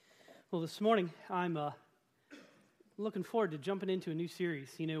Well, this morning I'm looking forward to jumping into a new series.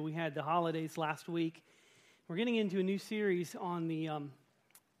 You know, we had the holidays last week. We're getting into a new series on the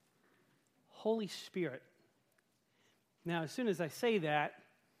Holy Spirit. Now, as soon as I say that,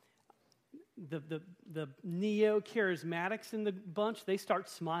 the neo-charismatics in the bunch, they start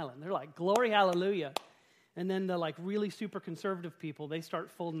smiling. They're like, glory, hallelujah. And then the like really super conservative people, they start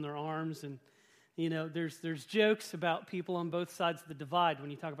folding their arms. And, you know, there's jokes about people on both sides of the divide when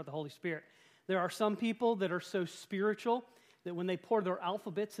you talk about the Holy Spirit. There are some people that are so spiritual that when they pour their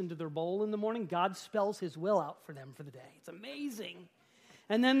alphabets into their bowl in the morning, God spells his will out for them for the day. It's amazing.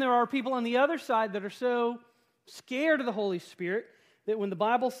 And then there are people on the other side that are so scared of the Holy Spirit that when the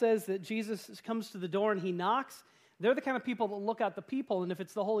Bible says that Jesus comes to the door and he knocks, they're the kind of people that look out the people, and if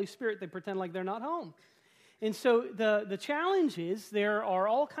it's the Holy Spirit, they pretend like they're not home. And so the challenge is there are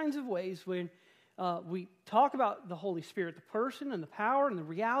all kinds of ways when we talk about the Holy Spirit, the person and the power and the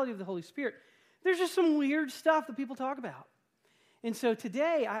reality of the Holy Spirit. There's just some weird stuff that people talk about. And so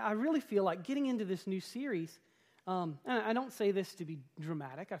today, I really feel like getting into this new series, and I don't say this to be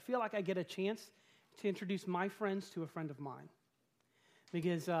dramatic, I feel like I get a chance to introduce my friends to a friend of mine.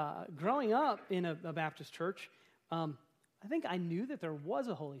 Because growing up in a Baptist church, I think I knew that there was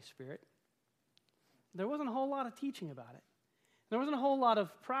a Holy Spirit. There wasn't a whole lot of teaching about it. There wasn't a whole lot of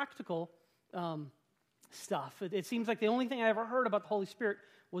practical stuff. It seems like the only thing I ever heard about the Holy Spirit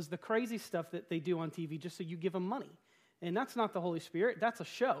was the crazy stuff that they do on TV just so you give them money. And that's not the Holy Spirit. That's a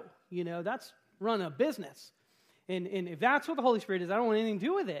show. You know, that's run a business. And if that's what the Holy Spirit is, I don't want anything to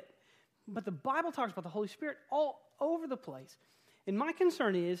do with it. But the Bible talks about the Holy Spirit all over the place. And my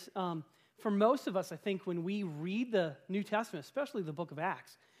concern is, for most of us, I think, when we read the New Testament, especially the book of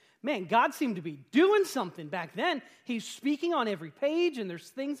Acts, man, God seemed to be doing something back then. He's speaking on every page, and there's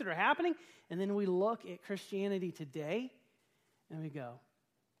things that are happening. And then we look at Christianity today, and we go,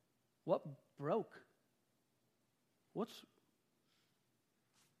 what broke? Why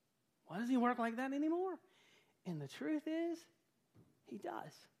does he work like that anymore? And the truth is, he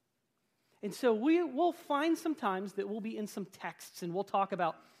does. And so we'll find sometimes that we'll be in some texts, and we'll talk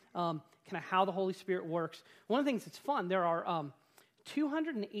about kind of how the Holy Spirit works. One of the things that's fun, there are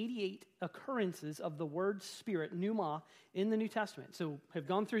 288 occurrences of the word Spirit, pneuma, in the New Testament. So have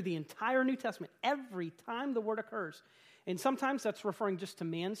gone through the entire New Testament every time the word occurs. And sometimes that's referring just to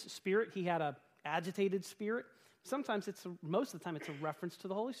man's spirit. He had an agitated spirit. Sometimes most of the time it's a reference to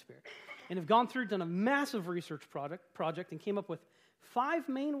the Holy Spirit. And have gone through, done a massive research project and came up with 5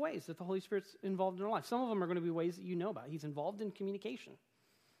 main ways that the Holy Spirit's involved in our life. Some of them are going to be ways that you know about. He's involved in communication.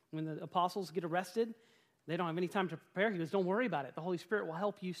 When the apostles get arrested, they don't have any time to prepare. He goes, don't worry about it. The Holy Spirit will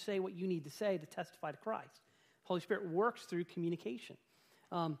help you say what you need to say to testify to Christ. The Holy Spirit works through communication.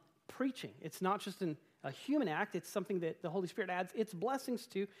 Preaching. It's not just a human act. It's something that the Holy Spirit adds its blessings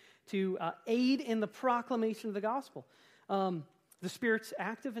to aid in the proclamation of the gospel. The Spirit's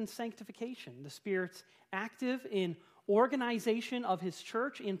active in sanctification. The Spirit's active in organization of his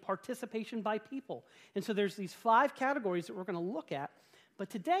church, in participation by people. And so there's these 5 categories that we're going to look at. But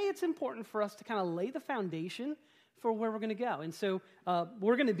today it's important for us to kind of lay the foundation for where we're going to go. And so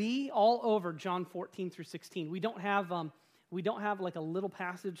we're going to be all over John 14 through 16. We don't have like a little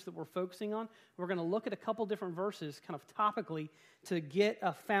passage that we're focusing on. We're going to look at a couple different verses kind of topically to get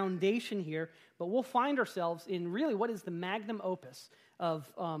a foundation here. But we'll find ourselves in really what is the magnum opus of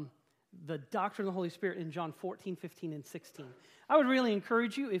the doctrine of the Holy Spirit in John 14, 15, and 16. I would really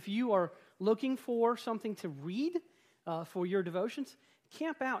encourage you, if you are looking for something to read for your devotions,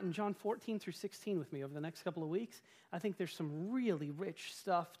 camp out in John 14 through 16 with me over the next couple of weeks. I think there's some really rich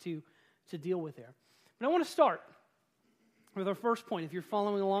stuff to deal with there. But I want to start with our first point. If you're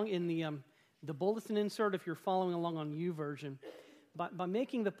following along in the bulletin insert, if you're following along on YouVersion, by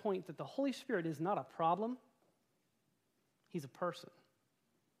making the point that the Holy Spirit is not a problem, he's a person.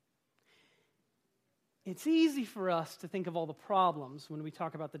 It's easy for us to think of all the problems when we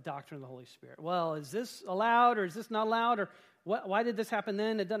talk about the doctrine of the Holy Spirit. Well, is this allowed or is this not allowed? Or why did this happen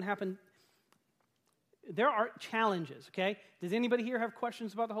then? It doesn't happen. There are challenges, okay? Does anybody here have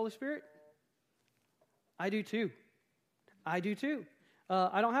questions about the Holy Spirit? I do too. I don't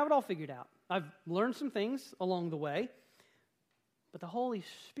have it all figured out. I've learned some things along the way. But the Holy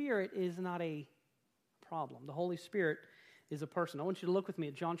Spirit is not a problem. The Holy Spirit is a person. I want you to look with me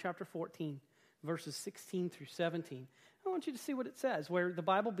at John chapter 14. Verses 16 through 17. I want you to see what it says, where the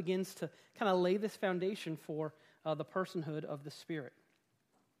Bible begins to kind of lay this foundation for the personhood of the Spirit.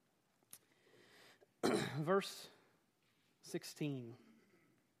 Verse 16.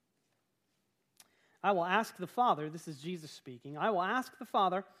 I will ask the Father, this is Jesus speaking, I will ask the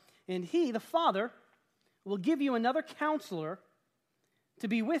Father, and he, the Father, will give you another counselor to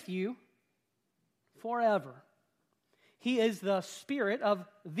be with you forever. He is the Spirit of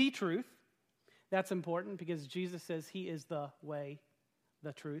the truth. That's important because Jesus says he is the way,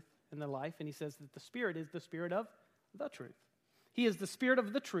 the truth, and the life. And he says that the Spirit is the Spirit of the truth. He is the Spirit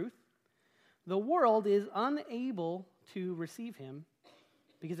of the truth. The world is unable to receive him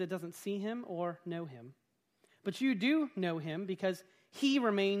because it doesn't see him or know him. But you do know him because he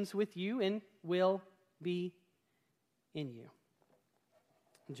remains with you and will be in you.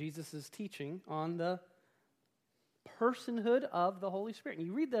 Jesus is teaching on the personhood of the Holy Spirit. And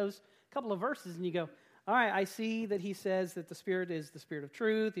you read those couple of verses and you go, all right, I see that he says that the Spirit is the Spirit of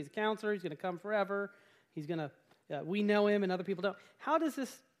truth. He's a counselor. He's going to come forever. He's going to, we know him and other people don't. How does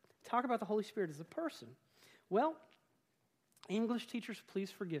this talk about the Holy Spirit as a person? Well, English teachers, please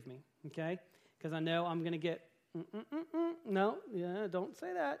forgive me, okay? Because I know I'm going to get, no, don't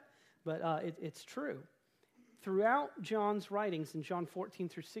say that. But it's true. Throughout John's writings in John 14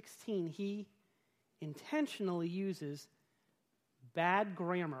 through 16, he intentionally uses bad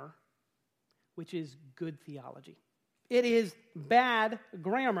grammar, which is good theology. It is bad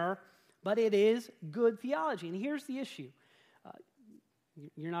grammar, but it is good theology. And here's the issue.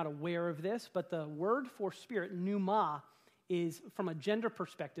 You're not aware of this, but the word for spirit, pneuma, is, from a gender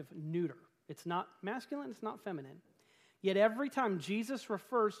perspective, neuter. It's not masculine, it's not feminine. Yet every time Jesus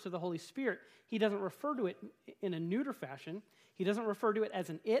refers to the Holy Spirit, he doesn't refer to it in a neuter fashion. He doesn't refer to it as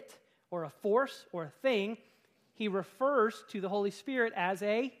an it or a force or a thing. He refers to the Holy Spirit as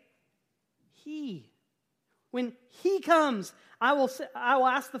a he. When he comes, I will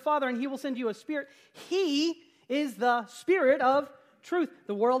ask the Father and he will send you a Spirit. He is the Spirit of truth.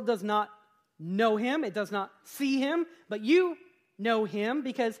 The world does not know him. It does not see him, but you know him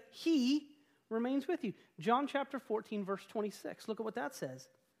because he remains with you. John chapter 14, verse 26. Look at what that says.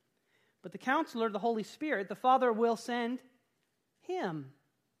 But the Counselor, the Holy Spirit, the Father will send him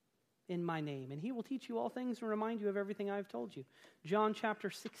in my name, and he will teach you all things and remind you of everything I've told you. John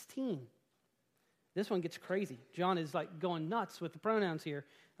chapter 16. This one gets crazy. John is like going nuts with the pronouns here.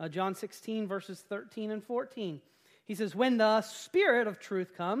 John 16, verses 13 and 14. He says, when the Spirit of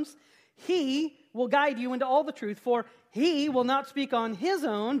truth comes, he will guide you into all the truth, for he will not speak on his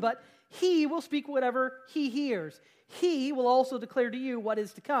own, but he will speak whatever he hears. He will also declare to you what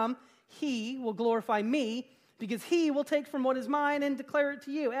is to come. He will glorify me, because he will take from what is mine and declare it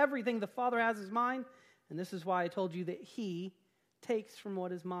to you. Everything the Father has is mine, and this is why I told you that he takes from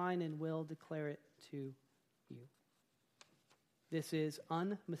what is mine and will declare it to you. This is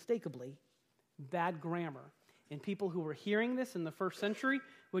unmistakably bad grammar. And people who were hearing this in the first century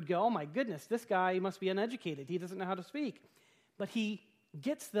would go, oh my goodness, this guy must be uneducated. He doesn't know how to speak. But he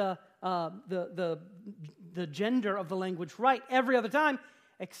gets the gender of the language right every other time,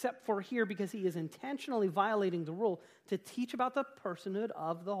 except for here, because he is intentionally violating the rule to teach about the personhood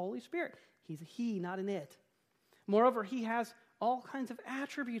of the Holy Spirit. He's a he, not an it. Moreover, he has all kinds of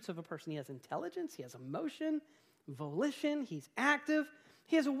attributes of a person. He has intelligence, he has emotion, volition, he's active,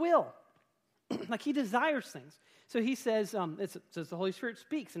 he has a will. Like he desires things. So he says, it says the Holy Spirit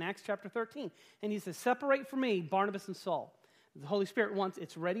speaks in Acts chapter 13. And he says, separate from me Barnabas and Saul. The Holy Spirit wants,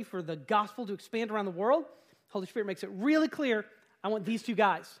 it's ready for the gospel to expand around the world. The Holy Spirit makes it really clear, I want these two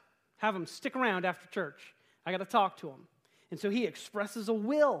guys. Have them stick around after church. I got to talk to them. And so he expresses a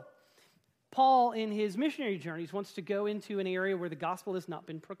will. Paul, in his missionary journeys, wants to go into an area where the gospel has not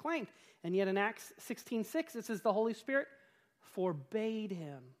been proclaimed. And yet in Acts 16:6, it says the Holy Spirit forbade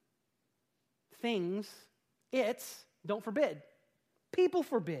him. Things, don't forbid. People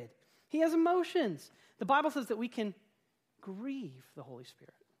forbid. He has emotions. The Bible says that we can grieve the Holy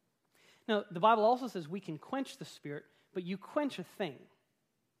Spirit. Now, the Bible also says we can quench the Spirit, but you quench a thing.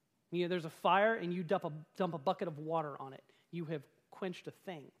 You know, there's a fire and you dump a bucket of water on it. You have quenched a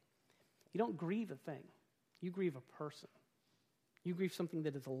thing. You don't grieve a thing. You grieve a person. You grieve something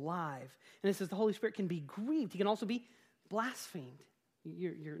that is alive. And it says the Holy Spirit can be grieved. He can also be blasphemed.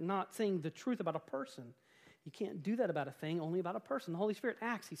 You're not saying the truth about a person. You can't do that about a thing, only about a person. The Holy Spirit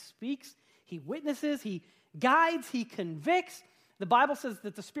acts. He speaks. He witnesses. He guides. He convicts. The Bible says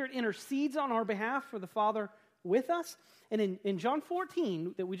that the Spirit intercedes on our behalf for the Father with us. And in John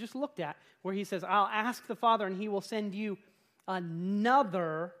 14 that we just looked at, where he says, I'll ask the Father and he will send you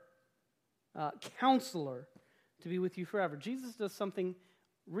another counselor to be with you forever. Jesus does something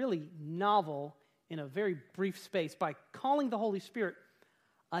really novel in a very brief space by calling the Holy Spirit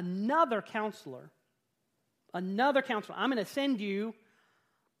another counselor. Another counselor. I'm going to send you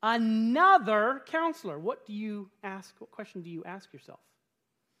another counselor. What do you ask? What question do you ask yourself?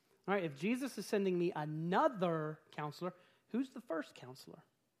 All right, if Jesus is sending me another counselor, who's the first counselor?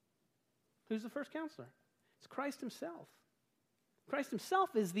 Who's the first counselor? It's Christ himself. Christ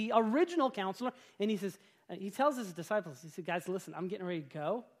himself is the original counselor, and he tells his disciples, he said, guys, listen, I'm getting ready to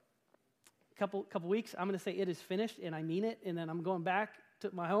go. Couple weeks, I'm going to say it is finished, and I mean it, and then I'm going back to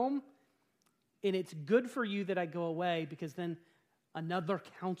my home, and it's good for you that I go away, because then another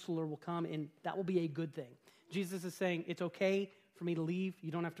counselor will come, and that will be a good thing. Jesus is saying, it's okay for me to leave.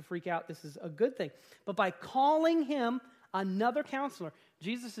 You don't have to freak out. This is a good thing. But by calling him another counselor,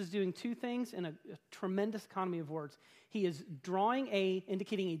 Jesus is doing two things in a tremendous economy of words. He is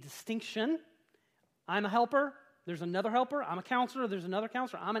indicating a distinction. I'm a helper. There's another helper. I'm a counselor. There's another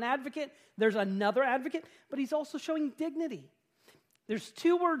counselor. I'm an advocate. There's another advocate. But he's also showing dignity. There's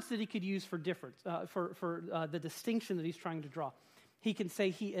two words that he could use for difference, for the distinction that he's trying to draw. He can say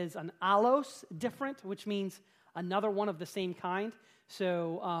he is an allos, different, which means another one of the same kind.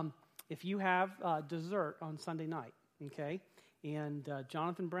 So if you have dessert on Sunday night, okay, and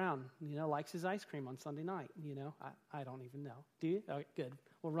Jonathan Brown, likes his ice cream on Sunday night, I don't even know. Do you? Okay, good.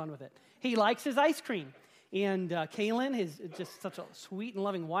 We'll run with it. He likes his ice cream. And Kaylin is just such a sweet and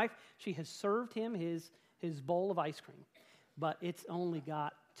loving wife. She has served him his bowl of ice cream. But it's only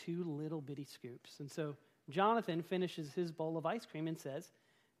got 2 little bitty scoops. And so Jonathan finishes his bowl of ice cream and says,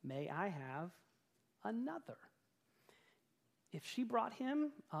 may I have another? If she brought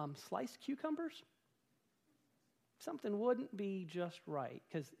him sliced cucumbers, something wouldn't be just right.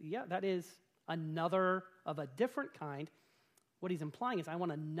 Because, that is another of a different kind. What he's implying is, I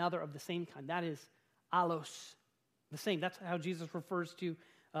want another of the same kind. That is allos, the same. That's how Jesus refers to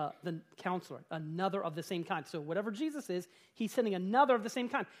the counselor, another of the same kind. So whatever Jesus is, he's sending another of the same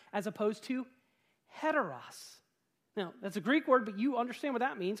kind, as opposed to heteros. Now, that's a Greek word, but you understand what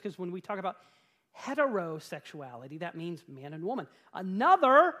that means, because when we talk about heterosexuality, that means man and woman.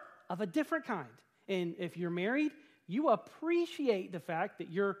 Another of a different kind. And if you're married, you appreciate the fact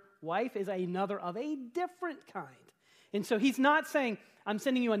that your wife is another of a different kind. And so he's not saying, I'm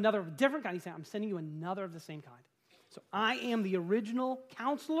sending you another of a different kind. He's saying, I'm sending you another of the same kind. So I am the original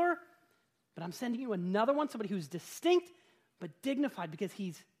counselor, but I'm sending you another one, somebody who's distinct but dignified, because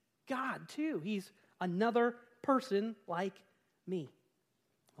he's God too. He's another person like me.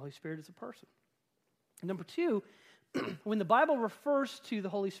 The Holy Spirit is a person. Number 2, when the Bible refers to the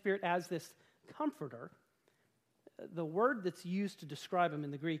Holy Spirit as this comforter, the word that's used to describe him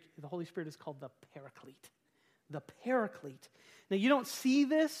in the Greek, the Holy Spirit, is called the Paraclete. The Paraclete. Now, you don't see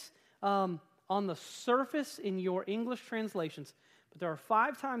this on the surface in your English translations, but there are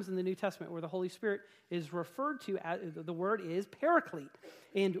 5 times in the New Testament where the Holy Spirit is referred to as, the word is Paraclete.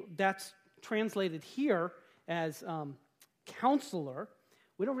 And that's translated here as counselor.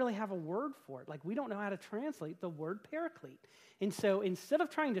 We don't really have a word for it. Like, we don't know how to translate the word Paraclete. And so instead of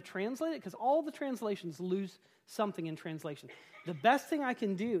trying to translate it, because all the translations lose something in translation, the best thing I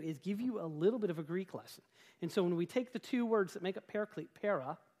can do is give you a little bit of a Greek lesson. And so when we take the 2 words that make up Paraclete,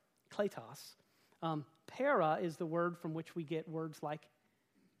 para, kletos, para is the word from which we get words like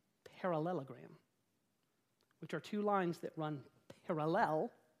parallelogram, which are 2 lines that run parallel.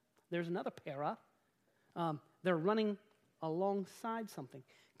 There's another para. They're running alongside something.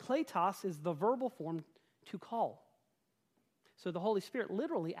 Kletos is the verbal form to call. So the Holy Spirit,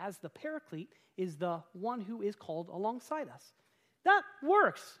 literally, as the Paraclete, is the one who is called alongside us. That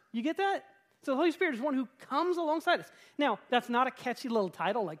works. You get that? So the Holy Spirit is one who comes alongside us. Now, that's not a catchy little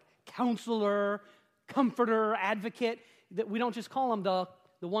title like counselor, comforter, advocate. That we don't just call him the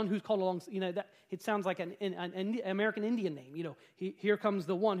one who's called alongside. That it sounds like an American Indian name. Here comes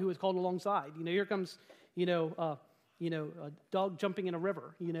the one who is called alongside. Here comes, a dog jumping in a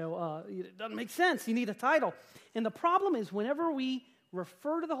river. It doesn't make sense. You need a title. And the problem is, whenever we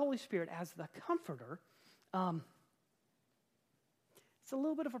refer to the Holy Spirit as the comforter, it's a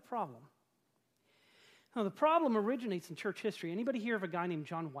little bit of a problem. Now, the problem originates in church history. Anybody hear of a guy named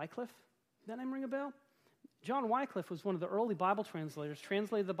John Wycliffe? Does that name ring a bell? John Wycliffe was one of the early Bible translators,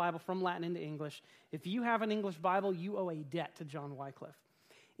 translated the Bible from Latin into English. If you have an English Bible, you owe a debt to John Wycliffe.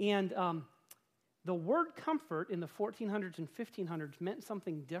 And the word comfort in the 1400s and 1500s meant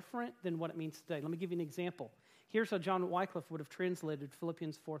something different than what it means today. Let me give you an example. Here's how John Wycliffe would have translated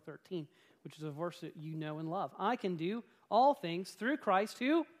Philippians 4:13, which is a verse that you know and love. I can do all things through Christ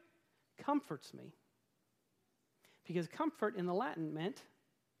who comforts me. Because comfort in the Latin meant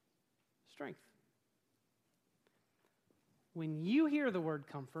strength. When you hear the word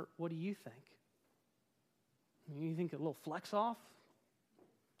comfort, what do you think? You think a little flex off?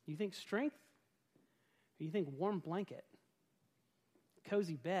 You think strength? Or you think warm blanket,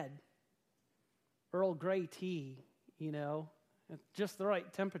 cozy bed, Earl Grey tea, just the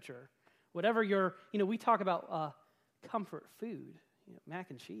right temperature. Whatever we talk about comfort food, mac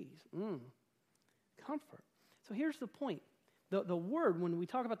and cheese, comfort. So here's the point. the word, when we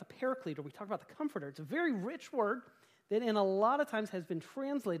talk about the paraclete or we talk about the comforter, it's a very rich word that in a lot of times has been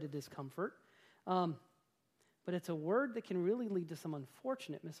translated as comfort. But it's a word that can really lead to some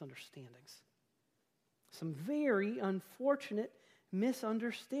unfortunate misunderstandings. Some very unfortunate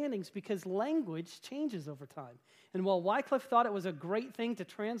misunderstandings because language changes over time. And while Wycliffe thought it was a great thing to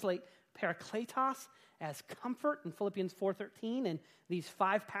translate parakletos as comfort in Philippians 4:13 and these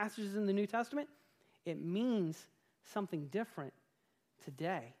 5 passages in the New Testament, it means something different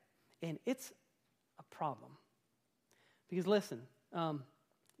today. And it's a problem. Because listen,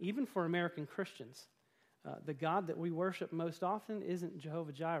 even for American Christians, the God that we worship most often isn't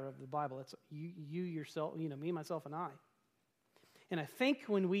Jehovah Jireh of the Bible. It's you yourself, me, myself, and I. And I think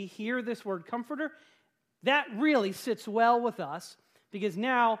when we hear this word comforter, that really sits well with us because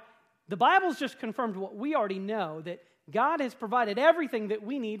now the Bible's just confirmed what we already know, that God has provided everything that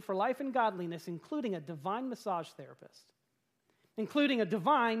we need for life and godliness, including a divine massage therapist, including a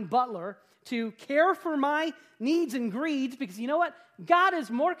divine butler to care for my needs and greeds, because you know what? God is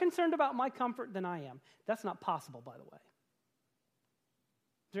more concerned about my comfort than I am. That's not possible, by the way.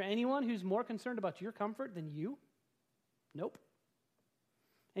 Is there anyone who's more concerned about your comfort than you? Nope.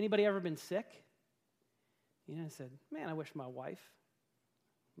 Anybody ever been sick? I said, man, I wish my wife,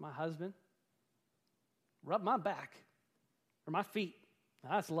 my husband, rubbed my back or my feet.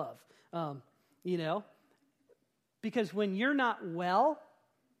 That's love. Because when you're not well,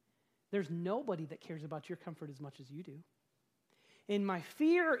 there's nobody that cares about your comfort as much as you do. And my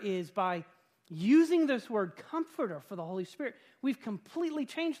fear is by using this word comforter for the Holy Spirit, we've completely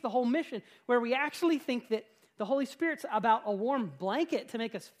changed the whole mission, where we actually think that the Holy Spirit's about a warm blanket to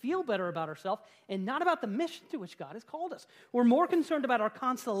make us feel better about ourselves and not about the mission to which God has called us. We're more concerned about our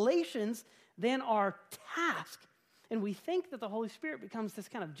consolations than our task. And we think that the Holy Spirit becomes this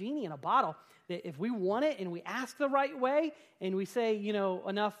kind of genie in a bottle that if we want it and we ask the right way and we say,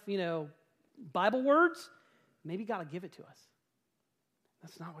 enough, Bible words, maybe God will give it to us.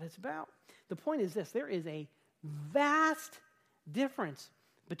 That's not what it's about. The point is this: there is a vast difference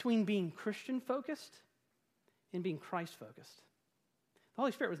between being Christian-focused and being Christ-focused. The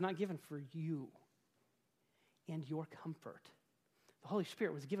Holy Spirit was not given for you and your comfort. The Holy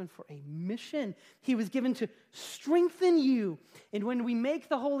Spirit was given for a mission. He was given to strengthen you. And when we make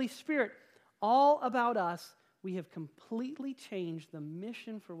the Holy Spirit all about us, we have completely changed the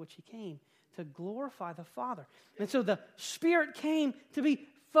mission for which He came, to glorify the Father. And so the Spirit came to be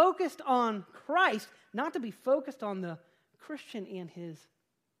focused on Christ, not to be focused on the Christian and his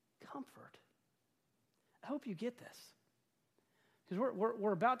comfort. I hope you get this, because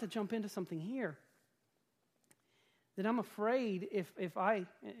we're about to jump into something here that I'm afraid if I,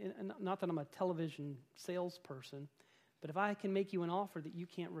 not that I'm a television salesperson, but if I can make you an offer that you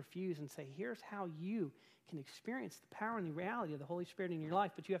can't refuse and say, here's how you can experience the power and the reality of the Holy Spirit in your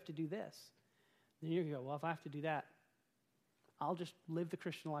life, but you have to do this. Then you go, well, if I have to do that, I'll just live the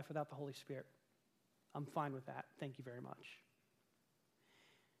Christian life without the Holy Spirit. I'm fine with that. Thank you very much.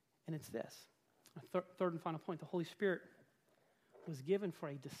 And it's this. Third and final point, the Holy Spirit was given for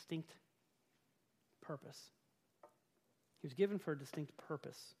a distinct purpose. He was given for a distinct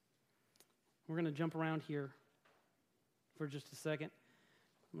purpose. We're going to jump around here for just a second.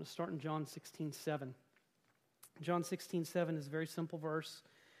 I'm going to start in John 16:7. John 16:7 is a very simple verse.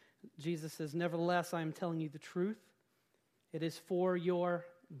 Jesus says, nevertheless, I am telling you the truth. It is for your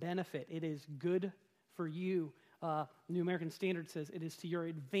benefit. It is good for you. New American Standard says, it is to your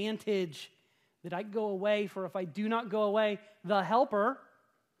advantage that I go away, for if I do not go away, the helper,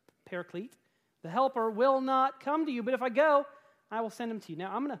 paraclete, the helper will not come to you, but if I go, I will send him to you.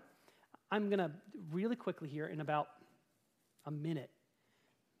 Now, I'm gonna really quickly here, in about a minute,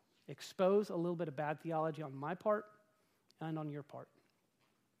 expose a little bit of bad theology on my part and on your part.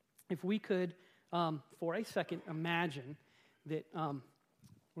 If we could, for a second, imagine that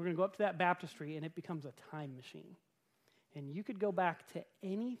we're going to go up to that baptistry and it becomes a time machine. And you could go back to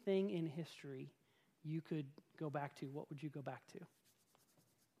anything in history you could go back to. What would you go back to?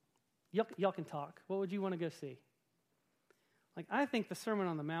 Y'all can talk. What would you want to go see? I think the Sermon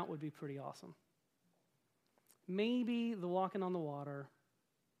on the Mount would be pretty awesome. Maybe the walking on the water,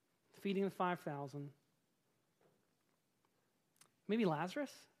 feeding the 5,000. Maybe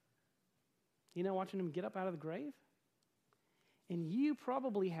Lazarus. Watching him get up out of the grave. And you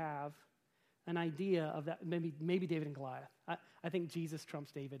probably have an idea of that, maybe David and Goliath. I think Jesus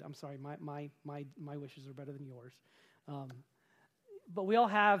trumps David. I'm sorry, my wishes are better than yours. But we all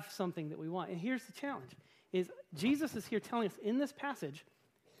have something that we want. And here's the challenge, is Jesus is here telling us in this passage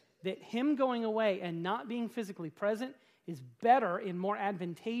that him going away and not being physically present is better and more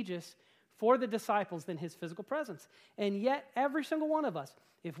advantageous for the disciples than his physical presence. And yet, every single one of us,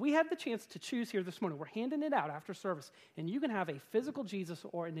 if we had the chance to choose here this morning, we're handing it out after service, and you can have a physical Jesus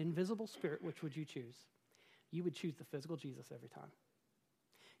or an invisible spirit, which would you choose? You would choose the physical Jesus every time.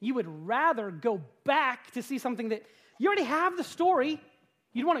 You would rather go back to see something that you already have the story.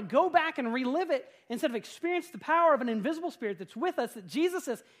 You'd want to go back and relive it instead of experience the power of an invisible spirit that's with us, that Jesus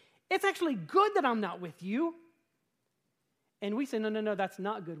says, it's actually good that I'm not with you. And we say, no, that's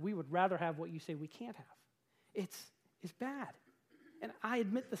not good. We would rather have what you say we can't have. It's bad. And I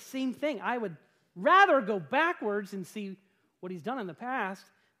admit the same thing. I would rather go backwards and see what he's done in the past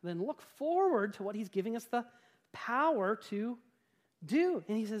than look forward to what he's giving us the power to do.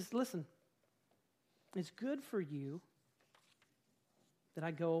 And he says, listen, it's good for you that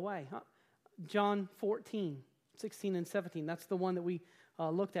I go away. John 14, 16 and 17, that's the one that we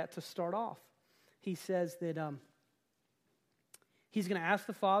looked at to start off. He says that he's going to ask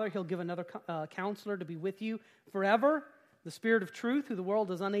the Father, he'll give another counselor to be with you forever, the Spirit of truth, who the world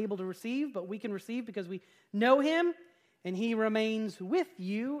is unable to receive, but we can receive because we know him, and he remains with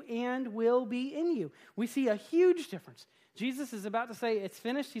you and will be in you. We see a huge difference. Jesus is about to say it's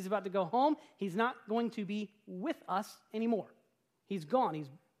finished. He's about to go home. He's not going to be with us anymore. He's gone. He's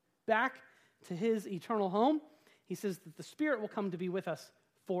back to his eternal home. He says that the Spirit will come to be with us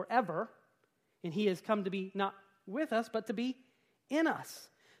forever, and he has come to be not with us, but to be in us.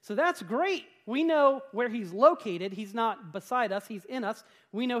 So that's great. We know where he's located. He's not beside us. He's in us.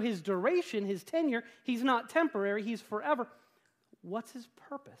 We know his duration, his tenure. He's not temporary. He's forever. What's his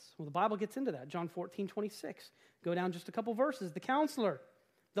purpose? Well, the Bible gets into that. John 14, 26. Go down just a couple verses. The Counselor,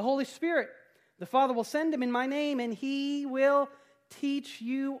 the Holy Spirit. The Father will send him in my name, and he will teach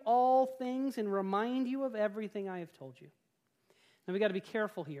you all things and remind you of everything I have told you. Now, we got to be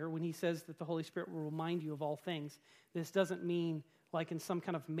careful here when he says that the Holy Spirit will remind you of all things. This doesn't mean like in some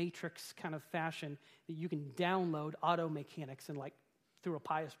kind of matrix kind of fashion that you can download auto mechanics and like through a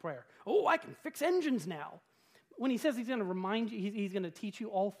pious prayer. Oh, I can fix engines now. When he says he's going to remind you, he's going to teach you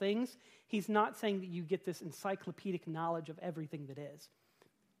all things, he's not saying that you get this encyclopedic knowledge of everything that is.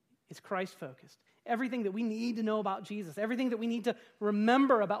 It's Christ-focused. Everything that we need to know about Jesus, everything that we need to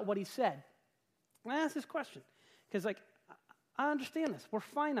remember about what he said. I ask this question because like I understand this. We're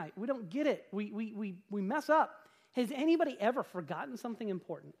finite. We don't get it. We mess up. Has anybody ever forgotten something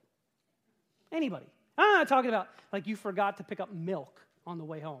important? Anybody? I'm not talking about like you forgot to pick up milk on the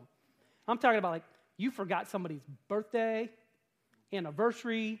way home. I'm talking about like you forgot somebody's birthday,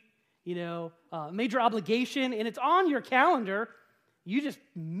 anniversary, major obligation, and it's on your calendar. You just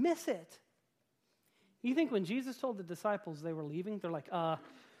miss it. You think when Jesus told the disciples they were leaving, they're like,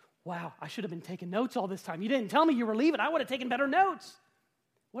 wow, I should have been taking notes all this time. You didn't tell me you were leaving. I would have taken better notes.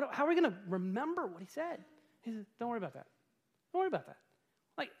 How are we going to remember what he said? He says, don't worry about that. Don't worry about that.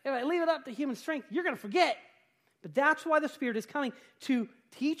 Like, if I leave it up to human strength, you're going to forget. But that's why the Spirit is coming, to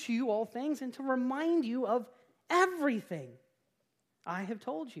teach you all things and to remind you of everything I have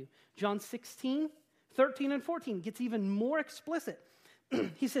told you. John 16, 13, and 14 gets even more explicit.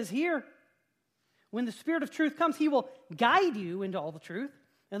 He says here, when the Spirit of truth comes, he will guide you into all the truth.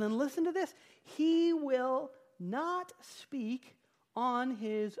 And then listen to this. He will not speak on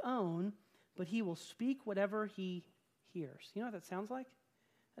his own, but he will speak whatever he hears. You know what that sounds like?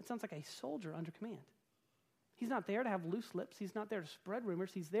 That sounds like a soldier under command. He's not there to have loose lips. He's not there to spread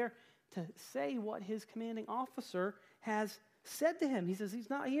rumors. He's there to say what his commanding officer has said to him. He says he's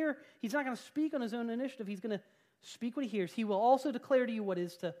not here. He's not going to speak on his own initiative. He's going to speak what he hears. He will also declare to you what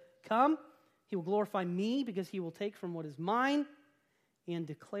is to come. He will glorify me because he will take from what is mine and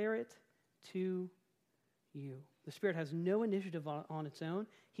declare it to you. The Spirit has no initiative on its own.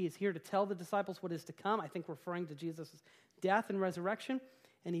 He is here to tell the disciples what is to come. I think referring to Jesus' death and resurrection.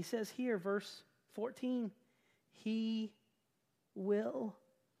 And he says here, verse 14, he will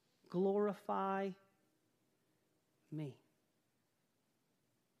glorify me.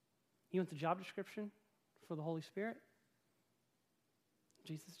 You want the job description for the Holy Spirit?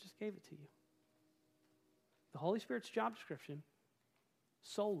 Jesus just gave it to you. The Holy Spirit's job description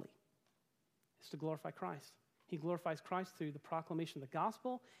solely is to glorify Christ. He glorifies Christ through the proclamation of the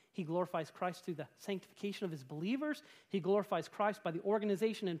gospel. He glorifies Christ through the sanctification of his believers. He glorifies Christ by the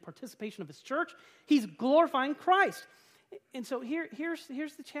organization and participation of his church. He's glorifying Christ. And so here's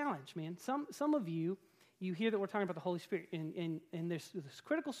the challenge, man. Some of you hear that we're talking about the Holy Spirit, and this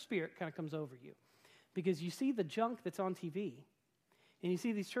critical spirit kind of comes over you because you see the junk that's on TV. And you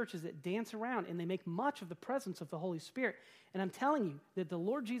see these churches that dance around and they make much of the presence of the Holy Spirit. And I'm telling you that the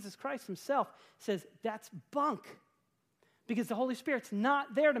Lord Jesus Christ himself says that's bunk because the Holy Spirit's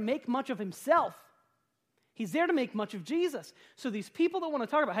not there to make much of himself. He's there to make much of Jesus. So these people that want to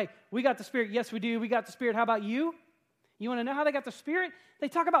talk about, hey, we got the Spirit. Yes, we do. We got the Spirit. How about you? You want to know how they got the Spirit? They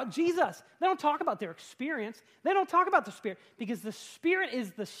talk about Jesus. They don't talk about their experience. They don't talk about the Spirit because the Spirit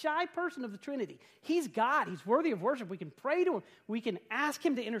is the shy person of the Trinity. He's God. He's worthy of worship. We can pray to him. We can ask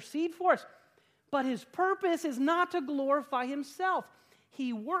him to intercede for us. But his purpose is not to glorify himself.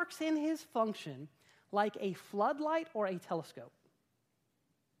 He works in his function like a floodlight or a telescope.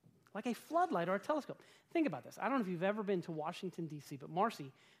 Like a floodlight or a telescope. Think about this. I don't know if you've ever been to Washington, D.C., but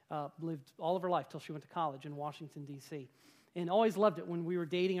Marcy lived all of her life till she went to college in Washington, D.C., and always loved it when we were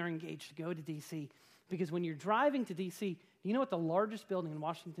dating or engaged to go to D.C., because when you're driving to D.C., you know what the largest building in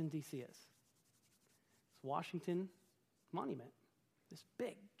Washington, D.C. is? It's Washington Monument. This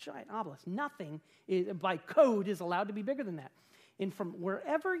big, giant obelisk. Nothing by code is allowed to be bigger than that. And from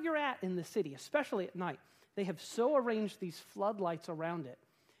wherever you're at in the city, especially at night, they have so arranged these floodlights around it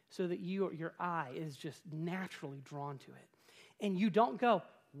so that your eye is just naturally drawn to it. And you don't go,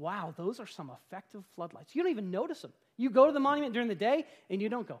 wow, those are some effective floodlights. You don't even notice them. You go to the monument during the day, and you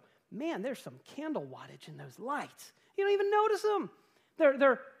don't go, man, there's some candle wattage in those lights. You don't even notice them.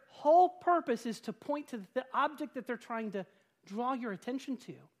 Their whole purpose is to point to the object that they're trying to draw your attention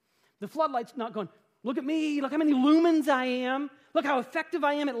to. The floodlight's not going, look at me, look how many lumens I am, look how effective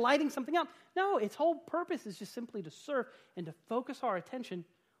I am at lighting something up. No, its whole purpose is just simply to serve and to focus our attention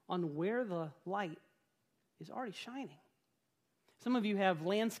on where the light is already shining. Some of you have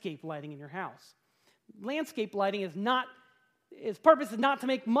landscape lighting in your house. Landscape lighting is not, its purpose is not to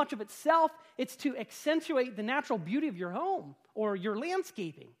make much of itself, it's to accentuate the natural beauty of your home or your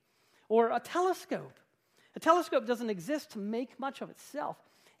landscaping. Or a telescope. A telescope doesn't exist to make much of itself.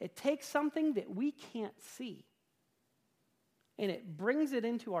 It takes something that we can't see, and it brings it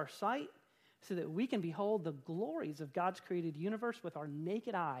into our sight so that we can behold the glories of God's created universe with our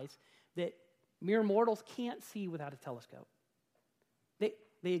naked eyes that mere mortals can't see without a telescope.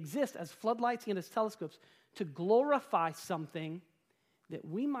 They exist as floodlights and as telescopes to glorify something that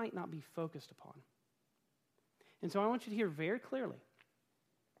we might not be focused upon. And so I want you to hear very clearly.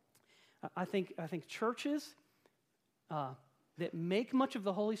 I think churches that make much of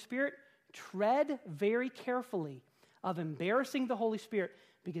the Holy Spirit tread very carefully of embarrassing the Holy Spirit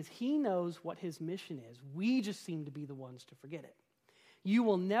because he knows what his mission is. We just seem to be the ones to forget it. You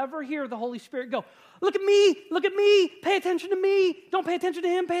will never hear the Holy Spirit go, look at me, pay attention to me, don't pay attention to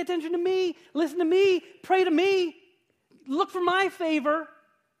him, pay attention to me, listen to me, pray to me, look for my favor.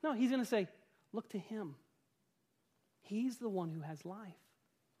 No, he's going to say, look to him. He's the one who has life.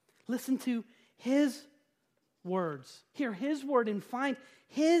 Listen to his words. Hear his word and find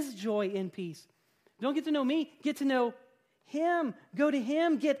his joy and peace. Don't get to know me, get to know him. Go to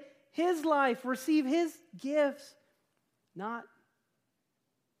him, get his life, receive his gifts, not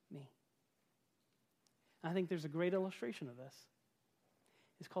me. I think there's a great illustration of this.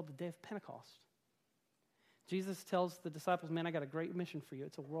 It's called the Day of Pentecost. Jesus tells the disciples, man, I got a great mission for you.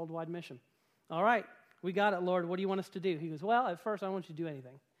 It's a worldwide mission. All right, we got it, Lord. What do you want us to do? He goes, well, at first, I don't want you to do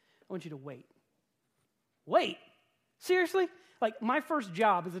anything. I want you to wait. Wait? Seriously? Like, my first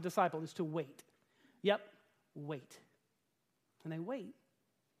job as a disciple is to wait. Yep, wait. And they wait.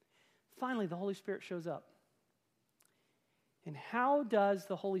 Finally, the Holy Spirit shows up. And how does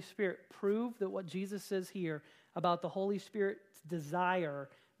the Holy Spirit prove that what Jesus says here about the Holy Spirit's desire,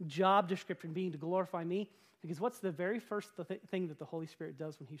 job description being to glorify me? Because what's the very first thing that the Holy Spirit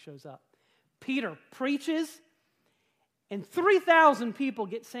does when he shows up? Peter preaches, and 3,000 people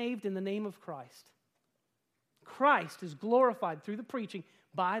get saved in the name of Christ. Christ is glorified through the preaching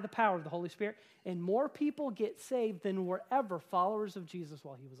by the power of the Holy Spirit, and more people get saved than were ever followers of Jesus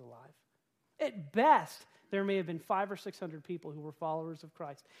while he was alive. At best, there may have been 500 or 600 people who were followers of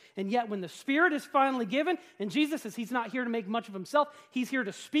Christ. And yet when the Spirit is finally given, and Jesus says he's not here to make much of himself, he's here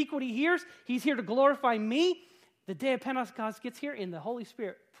to speak what he hears, he's here to glorify me, the day of Pentecost gets here, and the Holy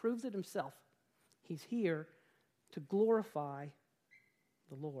Spirit proves it himself. He's here to glorify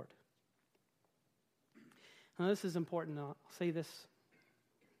the Lord. Now, this is important. I'll say this,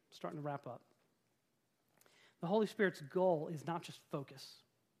 starting to wrap up. The Holy Spirit's goal is not just focus.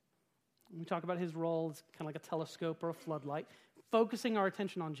 When we talk about his role, it's kind of like a telescope or a floodlight, focusing our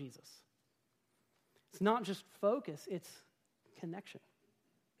attention on Jesus. It's not just focus, it's connection.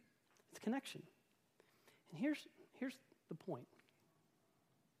 It's connection. And here's the point.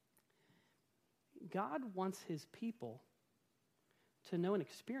 God wants his people to know and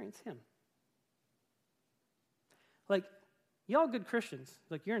experience him. Like, y'all good Christians.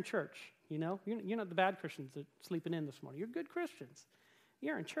 Like, you're in church, you know? You're not the bad Christians that are sleeping in this morning. You're good Christians.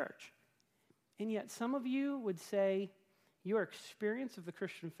 You're in church. And yet some of you would say your experience of the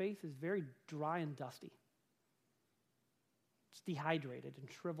Christian faith is very dry and dusty. It's dehydrated and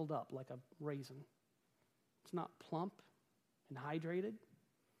shriveled up like a raisin. It's not plump and hydrated.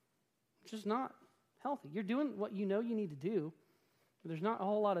 It's just not healthy. You're doing what you know you need to do, but there's not a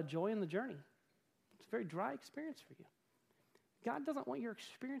whole lot of joy in the journey. It's a very dry experience for you. God doesn't want your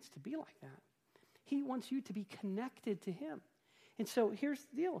experience to be like that. He wants you to be connected to Him. And so here's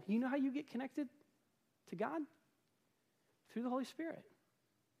the deal. You know how you get connected to God? Through the Holy Spirit.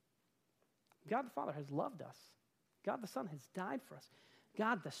 God the Father has loved us. God the Son has died for us.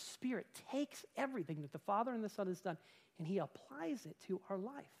 God the Spirit takes everything that the Father and the Son has done and He applies it to our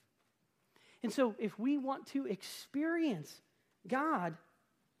life. And so if we want to experience God,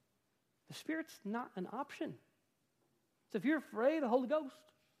 the Spirit's not an option. So if you're afraid of the Holy Ghost,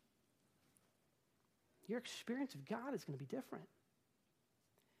 your experience of God is going to be different.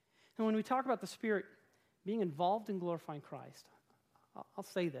 And when we talk about the Spirit being involved in glorifying Christ, I'll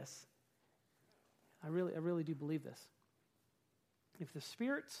say this. I really do believe this. If the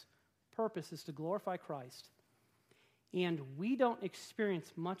Spirit's purpose is to glorify Christ, and we don't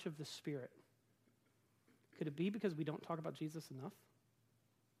experience much of the Spirit, could it be because we don't talk about Jesus enough?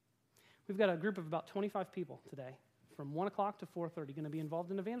 We've got a group of about 25 people today, from 1 o'clock to 4:30, going to be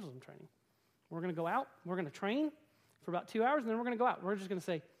involved in evangelism training. We're going to go out, we're going to train for about 2 hours, and then we're going to go out. We're just going to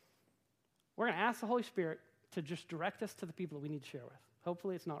say, we're going to ask the Holy Spirit to just direct us to the people that we need to share with.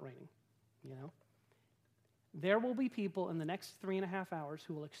 Hopefully it's not raining, you know. There will be people in the next 3.5 hours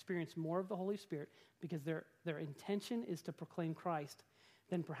who will experience more of the Holy Spirit because their intention is to proclaim Christ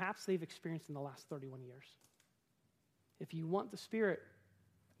than perhaps they've experienced in the last 31 years. If you want the Spirit,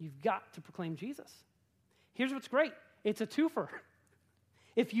 you've got to proclaim Jesus. Here's what's great. It's a twofer.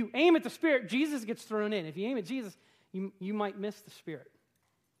 If you aim at the Spirit, Jesus gets thrown in. If you aim at Jesus, you might miss the Spirit.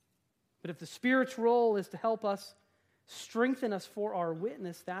 But if the Spirit's role is to help us, strengthen us for our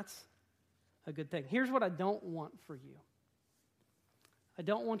witness, that's a good thing. Here's what I don't want for you. I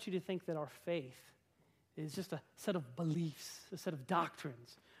don't want you to think that our faith is just a set of beliefs, a set of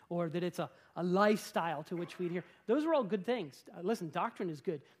doctrines, or that it's a lifestyle to which we adhere. Those are all good things. Listen, doctrine is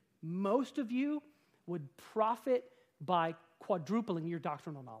good. Most of you would profit by quadrupling your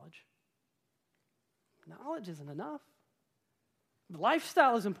doctrinal knowledge. Knowledge isn't enough. The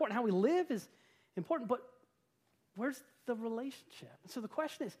lifestyle is important. How we live is important, but where's the relationship? And so the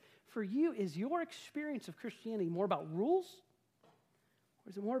question is, for you, is your experience of Christianity more about rules, or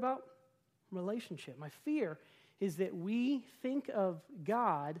is it more about relationship? My fear is that we think of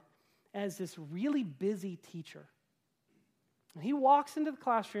God as this really busy teacher. And He walks into the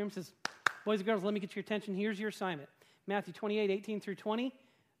classroom and says, boys and girls, let me get your attention. Here's your assignment. Matthew 28:18-20.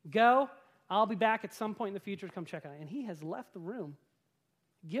 Go. I'll be back at some point in the future to come check on it. And He has left the room,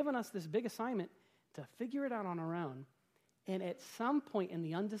 given us this big assignment to figure it out on our own. And at some point in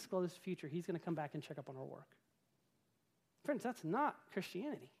the undisclosed future, He's going to come back and check up on our work. Friends, that's not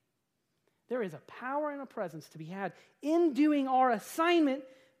Christianity. There is a power and a presence to be had in doing our assignment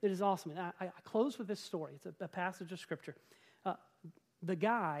that is awesome. And I close with this story. It's a passage of Scripture. The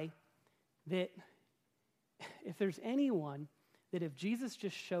guy that, if there's anyone that if Jesus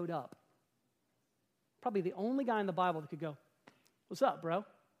just showed up, probably the only guy in the Bible that could go, what's up, bro?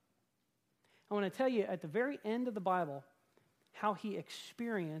 I want to tell you at the very end of the Bible how he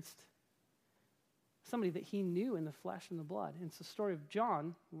experienced somebody that he knew in the flesh and the blood. And it's the story of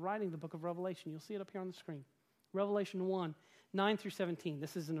John writing the book of Revelation. You'll see it up here on the screen. Revelation 1:9-17.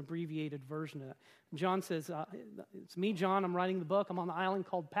 This is an abbreviated version of that. John says, it's me, John. I'm writing the book. I'm on the island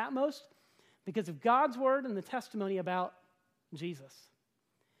called Patmos because of God's word and the testimony about Jesus.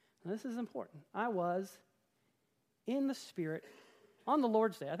 Now, this is important. I was in the Spirit on the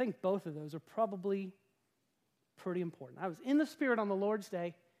Lord's Day. I think both of those are probably pretty important. I was in the Spirit on the Lord's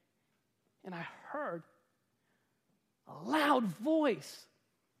Day, and I heard a loud voice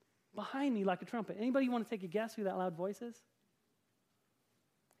behind me like a trumpet. Anybody want to take a guess who that loud voice is?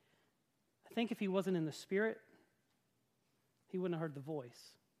 I think if he wasn't in the Spirit, he wouldn't have heard the voice.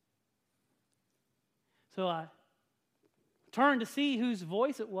 So I turned to see whose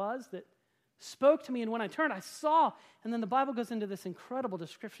voice it was that spoke to me, and when I turned, I saw, and then the Bible goes into this incredible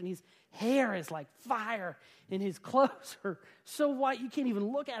description. His hair is like fire, and his clothes are so white you can't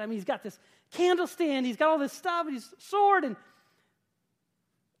even look at him. He's got this candle stand, he's got all this stuff, and his sword, and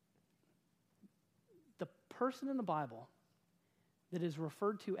the person in the Bible that is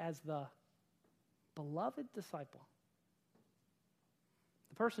referred to as the beloved disciple,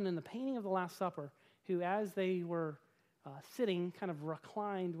 the person in the painting of the Last Supper who, as they were sitting, kind of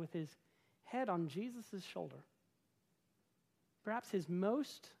reclined with his head on Jesus' shoulder, perhaps his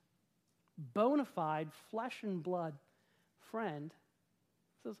most bona fide flesh and blood friend,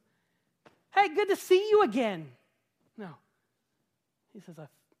 says, hey, good to see you again. No, He says, I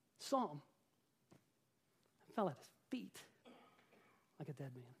saw him. I fell at his feet like a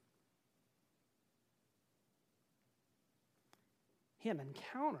dead man. He had an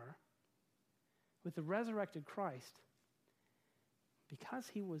encounter with the resurrected Christ because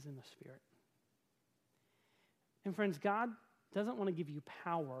he was in the Spirit. And friends, God doesn't want to give you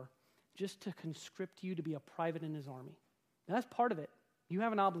power just to conscript you to be a private in his army. Now, that's part of it. You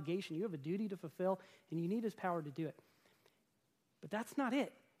have an obligation, you have a duty to fulfill, and you need his power to do it. But that's not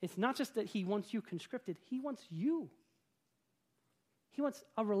it. It's not just that he wants you conscripted, he wants you. He wants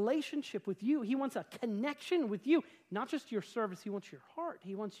a relationship with you. He wants a connection with you. Not just your service, he wants your heart.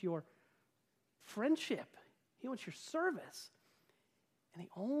 He wants your friendship. He wants your service. And the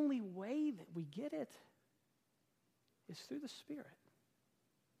only way that we get it is through the Spirit.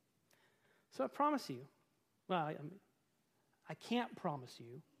 So I promise you, well, I can't promise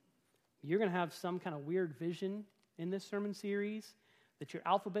you, you're going to have some kind of weird vision in this sermon series, that your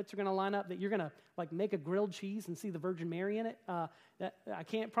alphabets are going to line up, that you're going to like make a grilled cheese and see the Virgin Mary in it. I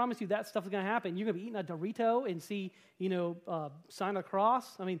can't promise you that stuff is going to happen. You're going to be eating a Dorito and see, sign of the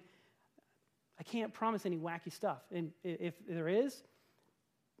cross. I mean, I can't promise any wacky stuff. And if there is,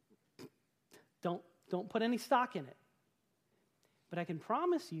 don't put any stock in it. But I can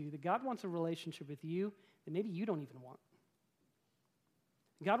promise you that God wants a relationship with you that maybe you don't even want.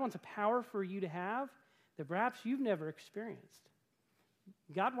 God wants a power for you to have that perhaps you've never experienced.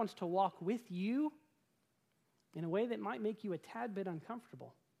 God wants to walk with you in a way that might make you a tad bit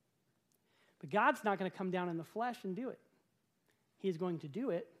uncomfortable. But God's not going to come down in the flesh and do it. He is going to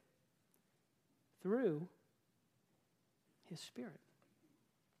do it through his Spirit.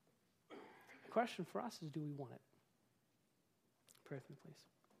 The question for us is, do we want it? Pray with me, please.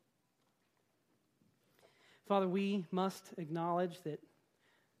 Father, we must acknowledge that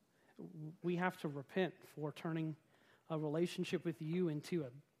we have to repent for turning a relationship with you into a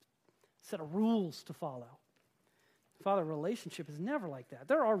set of rules to follow. Father, a relationship is never like that.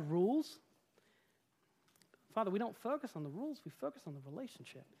 There are rules. Father, we don't focus on the rules, we focus on the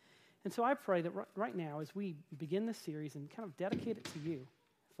relationship. And so I pray that right now, as we begin this series and kind of dedicate it to you,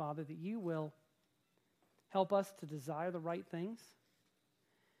 Father, that you will help us to desire the right things,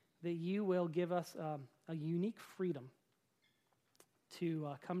 that you will give us a unique freedom to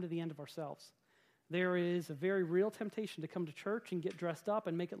come to the end of ourselves. There is a very real temptation to come to church and get dressed up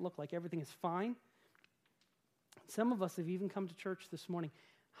and make it look like everything is fine. Some of us have even come to church this morning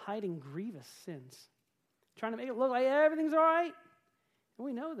hiding grievous sins, trying to make it look like everything's all right. And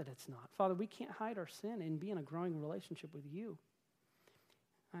we know that it's not. Father, we can't hide our sin and be in a growing relationship with you.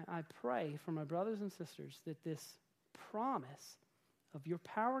 I pray for my brothers and sisters that this promise of your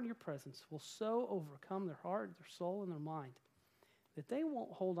power and your presence will so overcome their heart, their soul, and their mind that they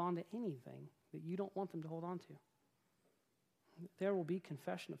won't hold on to anything that you don't want them to hold on to. There will be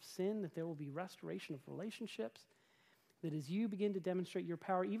confession of sin, that there will be restoration of relationships, that as you begin to demonstrate your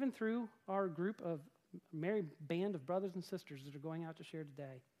power, even through our group of merry band of brothers and sisters that are going out to share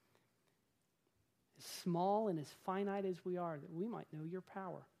today, as small and as finite as we are, that we might know your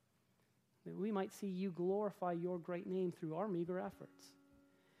power, that we might see you glorify your great name through our meager efforts.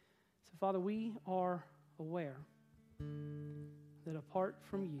 So, Father, we are aware that apart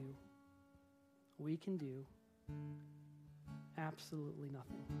from you, we can do absolutely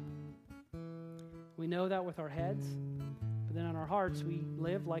nothing. We know that with our heads, but then in our hearts, we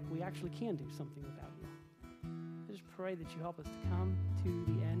live like we actually can do something without you. I just pray that you help us to come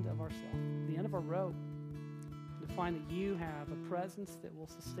to the end of ourselves, the end of our rope, to find that you have a presence that will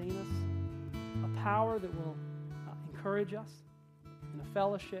sustain us, a power that will encourage us, and a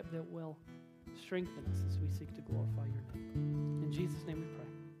fellowship that will strengthen us as we seek to glorify your name. In Jesus' name we pray.